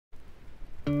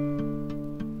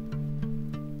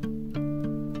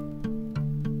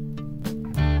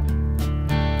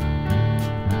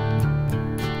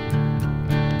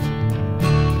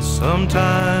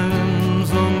Sometimes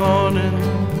the morning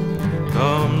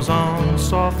comes on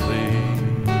softly.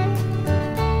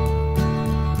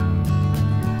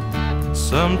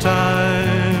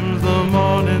 Sometimes the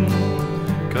morning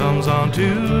comes on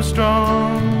too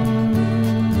strong.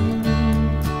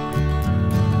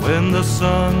 When the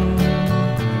sun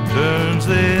turns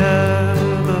the air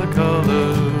the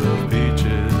color of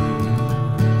peaches,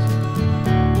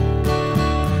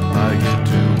 I get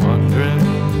to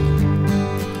wondering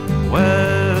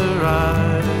where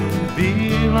I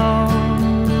belong.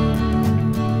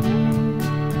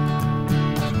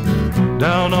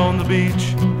 Down on the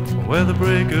beach where the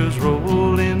breakers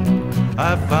roll in,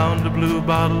 I found a blue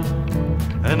bottle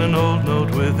and an old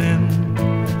note within.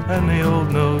 And the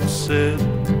old note said,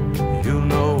 you'll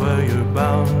know where you're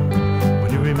bound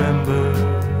when you remember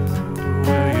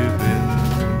where you've been.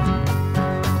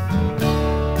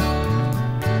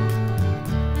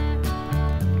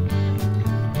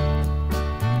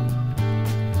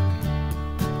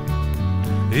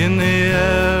 In the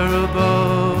air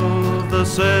above the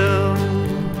sails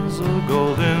a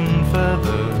golden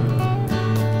feather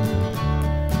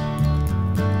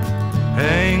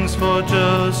hangs for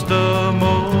just a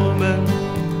moment,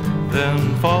 then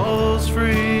falls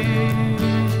free,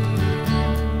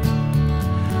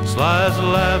 slides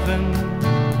laughing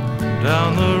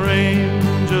down the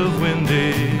range of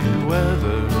windy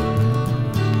weather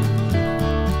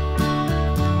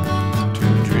to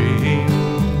dream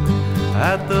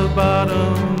at the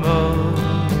bottom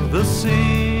of the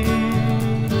sea.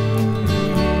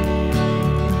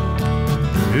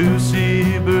 New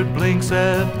seabird blinks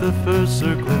at the first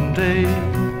circling day.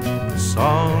 The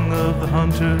song of the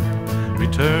hunter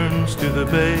returns to the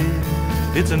bay.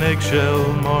 It's an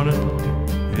eggshell morning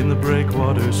in the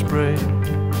breakwater spray,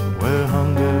 where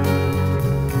hunger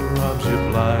robs you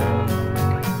blind.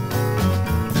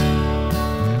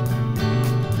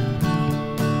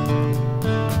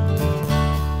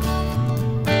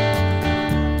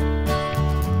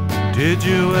 Did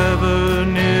you ever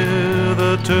near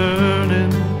the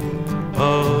turning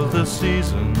of the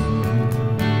season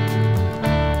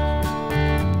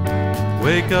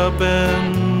wake up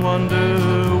and wonder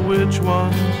which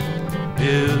one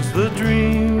is the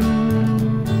dream?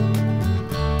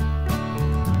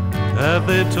 Have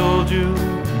they told you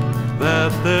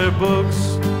that their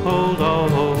books hold all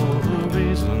the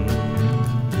reason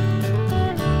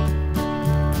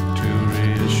to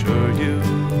reassure you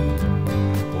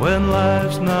when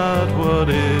life's not what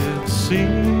it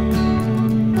seems?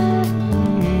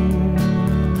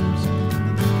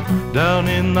 Down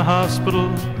in the hospital,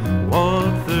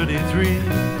 Ward 33,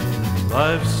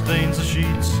 life stains the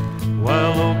sheets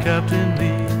while old Captain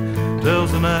Lee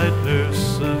tells the night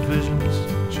nurse of visions.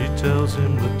 She tells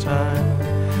him the time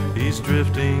he's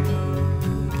drifting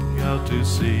out to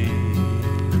sea.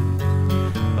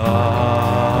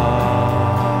 Ah.